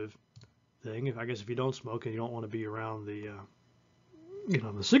positive thing. I guess if you don't smoke and you don't want to be around the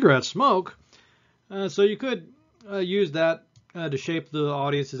cigarette smoke, so you could use that to shape the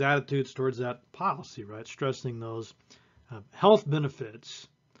audience's attitudes towards that policy, right? Stressing those health benefits.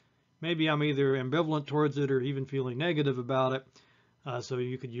 Maybe I'm either ambivalent towards it or even feeling negative about it. So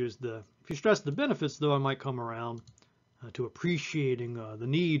you could use if you stress the benefits, though, I might come around to appreciating the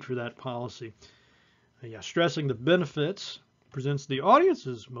need for that policy. Yeah, stressing the benefits presents the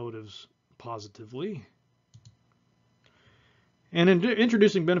audience's motives positively. And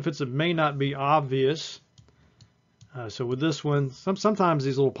introducing benefits that may not be obvious. So with this one, sometimes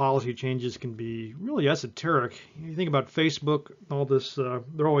these little policy changes can be really esoteric. You think about Facebook, all this,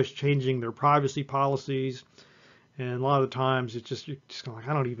 they're always changing their privacy policies. And a lot of the times you're just like,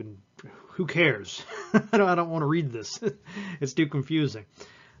 who cares? I don't want to read this. It's too confusing.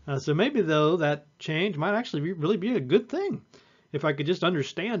 So maybe, though, that change might actually really be a good thing if I could just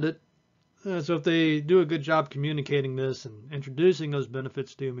understand it. So if they do a good job communicating this and introducing those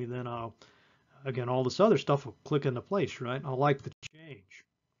benefits to me, then again, all this other stuff will click into place, right? I'll like the change.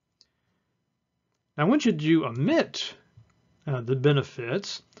 Now, when should you omit the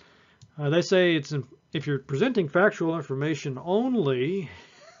benefits? They say if you're presenting factual information only,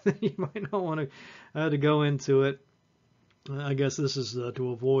 you might not want to go into it. I guess this is to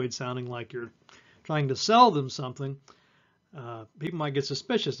avoid sounding like you're trying to sell them something. People might get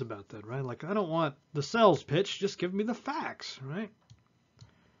suspicious about that, right? Like, I don't want the sales pitch, just give me the facts, right?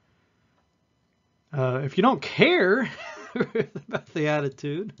 If you don't care about the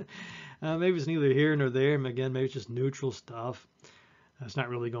attitude, maybe it's neither here nor there. And again, maybe it's just neutral stuff. It's not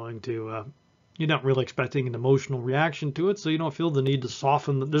really going to you're not really expecting an emotional reaction to it, so you don't feel the need to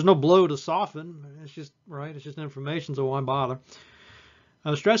soften. There's no blow to soften. It's just right. It's just information, so why bother?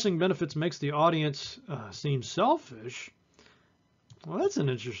 Stressing benefits makes the audience seem selfish. Well, that's an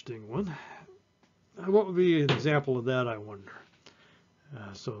interesting one. What would be an example of that, I wonder?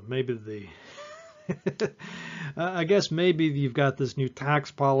 So maybe I guess maybe you've got this new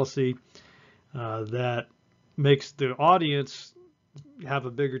tax policy that makes the audience have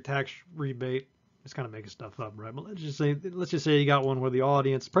a bigger tax rebate. It's kind of making stuff up, right? But let's just say you got one where the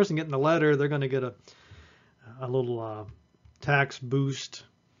audience, the person getting the letter, they're going to get a little tax boost,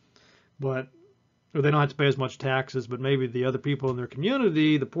 or they don't have to pay as much taxes, but maybe the other people in their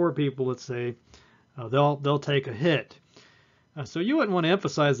community, the poor people, let's say, they'll take a hit. So you wouldn't want to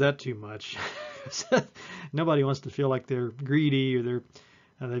emphasize that too much. Nobody wants to feel like they're greedy or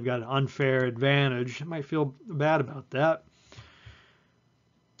they've got an unfair advantage. I might feel bad about that.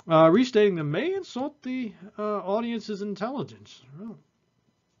 Restating them may insult the audience's intelligence. Well,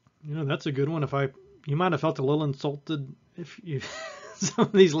 that's a good one. You might have felt a little insulted if you some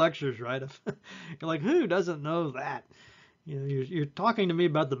of these lectures, right? You're like, who doesn't know that? You're talking to me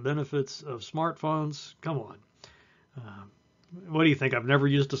about the benefits of smartphones. Come on. What do you think? I've never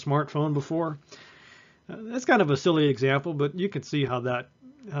used a smartphone before. That's kind of a silly example, but you can see how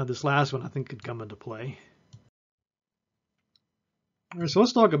this last one I think could come into play. All right, so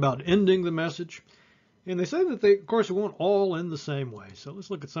let's talk about ending the message. And they say that of course, won't all end the same way. So let's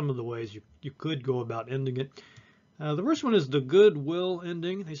look at some of the ways you could go about ending it. The first one is the goodwill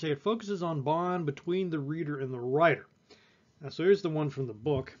ending. They say it focuses on bond between the reader and the writer. So here's the one from the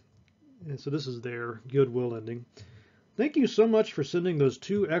book. And so this is their goodwill ending. Thank you so much for sending those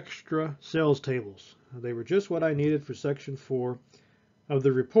 2 extra sales tables. They were just what I needed for section 4 of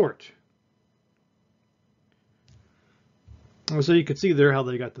the report. So you can see there how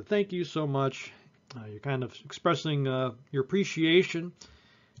they got the thank you so much. You're kind of expressing your appreciation.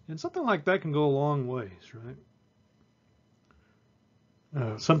 And something like that can go a long ways, right?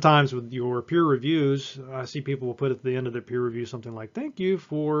 Sometimes with your peer reviews, I see people will put at the end of their peer review something like, thank you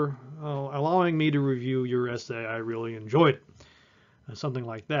for allowing me to review your essay. I really enjoyed it. Something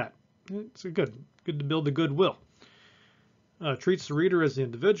like that. It's good to build the goodwill. Treats the reader as the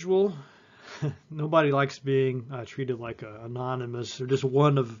individual. Nobody likes being treated like anonymous or just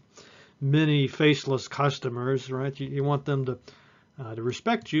one of many faceless customers, right? You want them to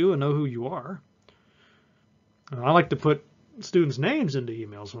respect you and know who you are. I like to put students' names into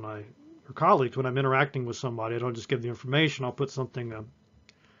emails or colleagues when I'm interacting with somebody. I don't just give the information. I'll put something,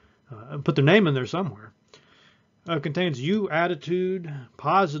 put their name in there somewhere. Contains you attitude,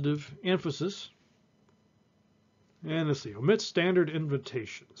 positive emphasis. And let's see, omit standard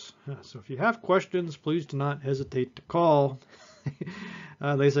invitations. So if you have questions, please do not hesitate to call.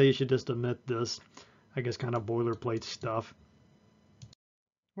 They say you should just omit this. I guess kind of boilerplate stuff.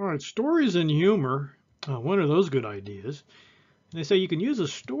 All right, stories and humor. When are those good ideas? And they say you can use a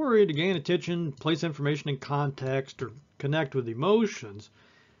story to gain attention, place information in context, or connect with emotions.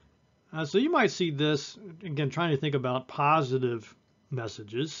 So you might see this, again, trying to think about positive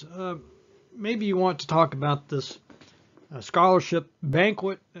messages. Maybe you want to talk about this scholarship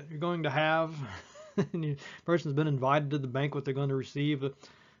banquet that you're going to have. And the person's been invited to the banquet. They're going to receive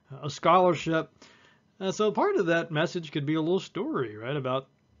a scholarship. So part of that message could be a little story, right, about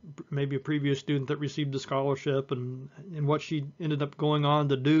maybe a previous student that received a scholarship and what she ended up going on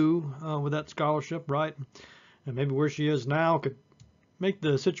to do with that scholarship, right? And maybe where she is now could make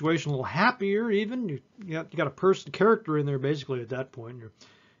the situation a little happier even. You got a character in there basically at that point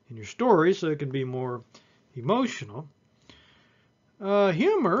in your story, so it can be more emotional.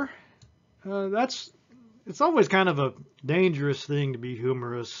 Humor, it's always kind of a dangerous thing to be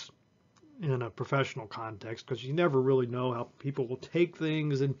humorous in a professional context because you never really know how people will take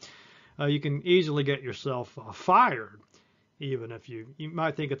things, and you can easily get yourself fired, even if you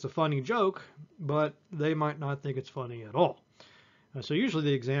might think it's a funny joke, but they might not think it's funny at all. So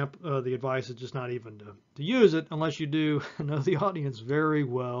usually the advice is just not even to use it unless you do know the audience very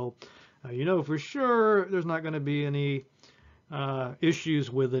well. You know for sure there's not going to be any issues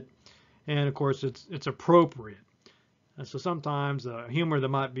with it, and of course it's appropriate. So sometimes humor that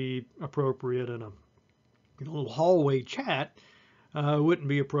might be appropriate in a little hallway chat wouldn't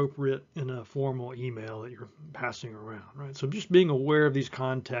be appropriate in a formal email that you're passing around, right? So just being aware of these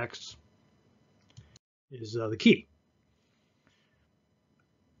contexts is the key.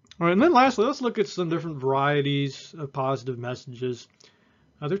 All right, and then lastly, let's look at some different varieties of positive messages.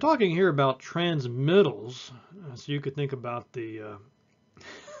 They're talking here about transmittals, so you could think about they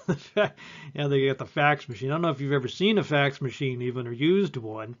got the fax machine. I don't know if you've ever seen a fax machine even or used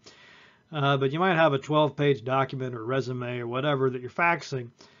one, but you might have a 12-page document or resume or whatever that you're faxing,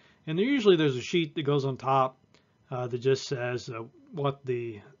 and usually there's a sheet that goes on top that just says what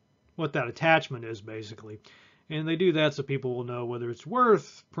that attachment is basically, and they do that so people will know whether it's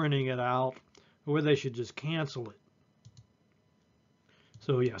worth printing it out or whether they should just cancel it.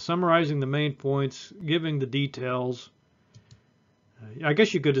 So yeah, summarizing the main points, giving the details. I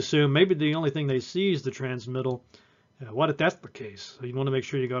guess you could assume maybe the only thing they see is the transmittal. What if that's the case? So you want to make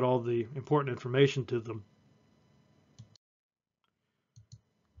sure you got all the important information to them.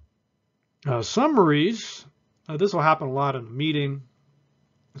 Summaries. This will happen a lot in a meeting.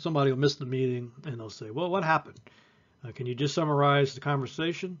 Somebody will miss the meeting and they'll say, well, what happened? Can you just summarize the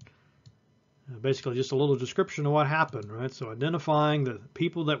conversation? Basically just a little description of what happened, right? So identifying the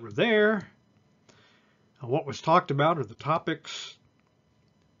people that were there, what was talked about or the topics,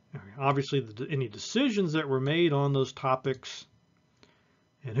 obviously any decisions that were made on those topics,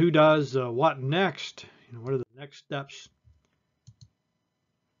 and who does what next, what are the next steps.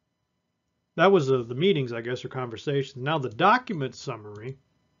 That was the meetings, I guess, or conversations. Now the document summary.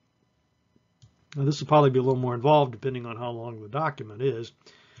 Now this will probably be a little more involved depending on how long the document is.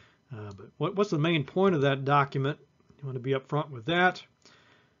 But what's the main point of that document? You want to be upfront with that.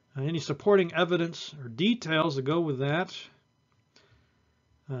 Any supporting evidence or details that go with that.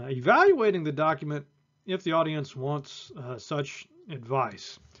 Evaluating the document if the audience wants such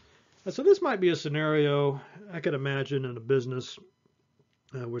advice. So this might be a scenario I could imagine in a business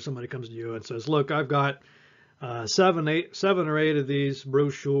where somebody comes to you and says, look, I've got 7 or 8 of these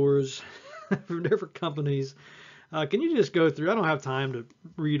brochures from different companies. Can you just go through? I don't have time to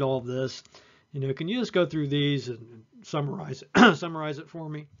read all of this. Can you just go through these and summarize it, summarize it for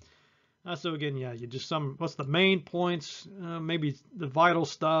me? So again, yeah, you just what's the main points? Maybe the vital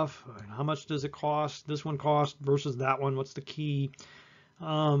stuff. How much does it cost? This one cost versus that one. What's the key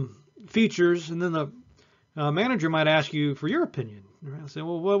features? And then the manager might ask you for your opinion. Right? Say,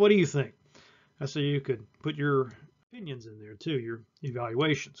 well, what do you think? So you could put your opinions in there too, your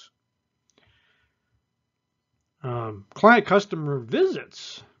evaluations. Client customer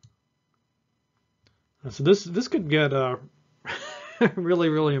visits. So this could get really,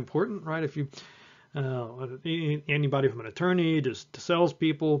 really important, right? If you anybody from an attorney to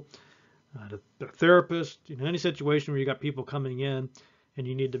salespeople, to therapist, any situation where you got people coming in and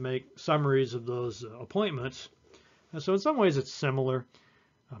you need to make summaries of those appointments. So in some ways it's similar.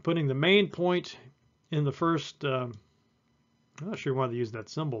 Putting the main point in the first, I'm not sure why they use that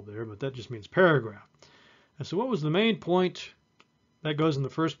symbol there, but that just means paragraph. So what was the main point? That goes in the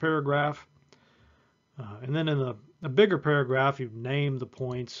first paragraph. And then in a bigger paragraph, you name the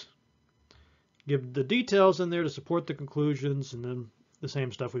points, give the details in there to support the conclusions, and then the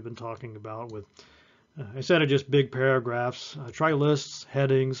same stuff we've been talking about with, instead of just big paragraphs, try lists,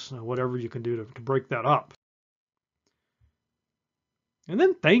 headings, whatever you can do to break that up. And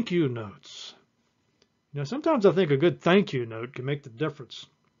then thank you notes. Sometimes I think a good thank you note can make the difference.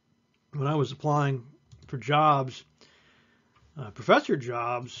 When I was applying for jobs, professor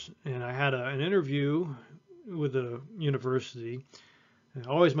jobs, and I had an interview with a university, and I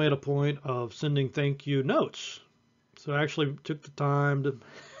always made a point of sending thank you notes. So I actually took the time to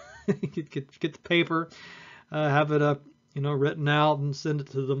get the paper, have it up, written out and send it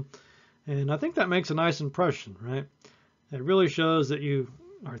to them. And I think that makes a nice impression, right? It really shows that you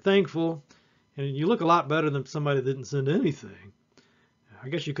are thankful, and you look a lot better than somebody that didn't send anything. I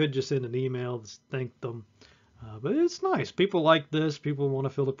guess you could just send an email to thank them. But it's nice. People like this. People want to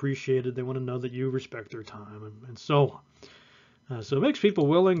feel appreciated. They want to know that you respect their time and so on. So it makes people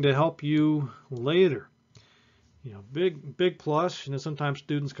willing to help you later. Big plus. Sometimes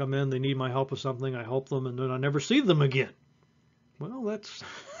students come in, they need my help with something. I help them, and then I never see them again. Well, that's,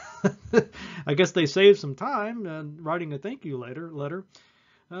 I guess they save some time writing a thank you letter,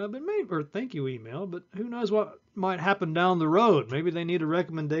 but maybe, or thank you email. But who knows what might happen down the road? Maybe they need a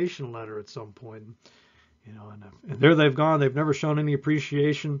recommendation letter at some point. And there they've gone. They've never shown any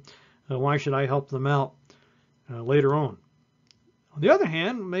appreciation. Why should I help them out later on? On the other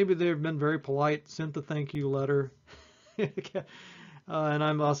hand, maybe they've been very polite, sent the thank you letter, and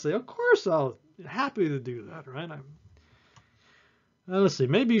I'll say, of course, I'll happy to do that, right? Let's see,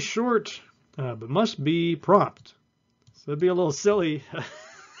 maybe short, but must be prompt. So it'd be a little silly.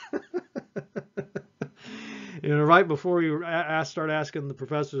 Right before you start asking the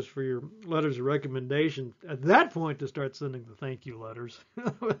professors for your letters of recommendation, at that point to start sending the thank you letters.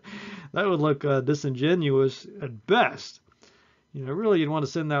 That would look disingenuous at best. Really you'd want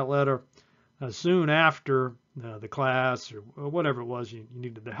to send that letter soon after the class or whatever it was you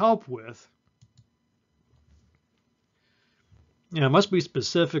needed the help with. Yeah, it must be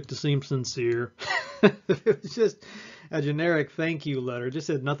specific to seem sincere. If it was just a generic thank you letter, just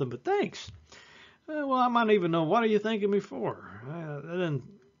said nothing but thanks. Well, I might even know, what are you thanking me for? Then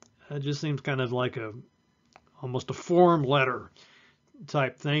it just seems kind of like almost a form letter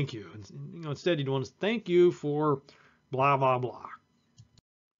type thank you. Instead you'd want to thank you for blah, blah, blah.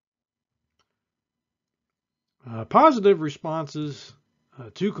 Positive responses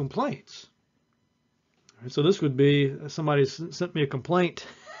to complaints. So this would be somebody sent me a complaint.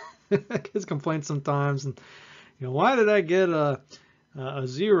 I get complaints sometimes, and why did I get a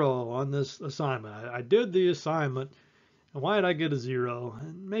 0 on this assignment? I did the assignment, and why did I get a 0?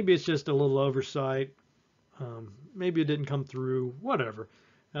 And maybe it's just a little oversight. Maybe it didn't come through. Whatever.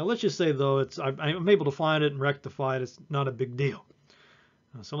 Now let's just say though I'm able to find it and rectify it. It's not a big deal.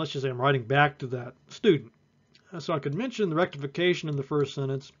 So let's just say I'm writing back to that student. So I could mention the rectification in the first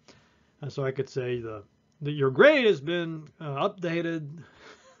sentence. So I could say that your grade has been updated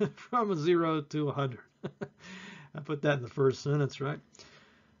from a 0 to 100. I put that in the first sentence, right?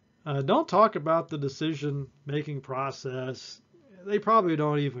 Don't talk about the decision-making process. They probably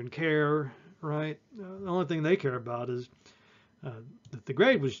don't even care, right? The only thing they care about is that the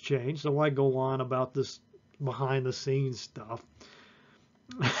grade was changed, so why go on about this behind-the-scenes stuff?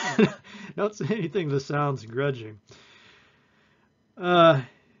 Don't say anything that sounds grudging.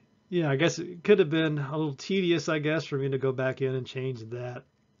 Yeah, I guess it could have been a little tedious, I guess, for me to go back in and change that.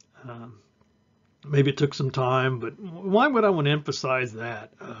 Maybe it took some time, but why would I want to emphasize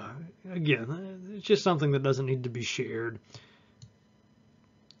that? Again, it's just something that doesn't need to be shared.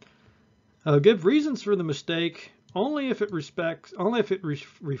 Give reasons for the mistake only if it reflects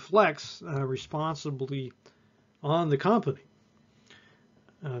responsibly on the company.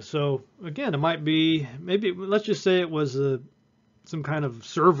 So again, it might be, maybe let's just say it was some kind of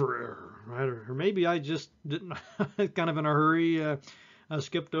server error, right? Or maybe I just didn't, kind of in a hurry,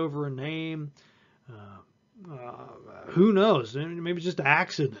 skipped over a name. Who knows? Maybe it's just an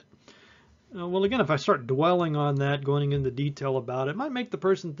accident. Well, again, if I start dwelling on that, going into detail about it, might make the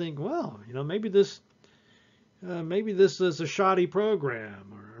person think, well, maybe this is a shoddy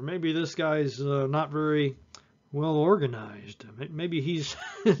program, or maybe this guy's not very well organized. Maybe he's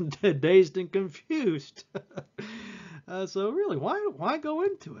dazed and confused. So really, why go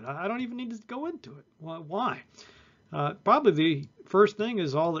into it? I don't even need to go into it. Why? Probably the first thing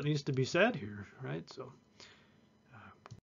is all that needs to be said here, right? So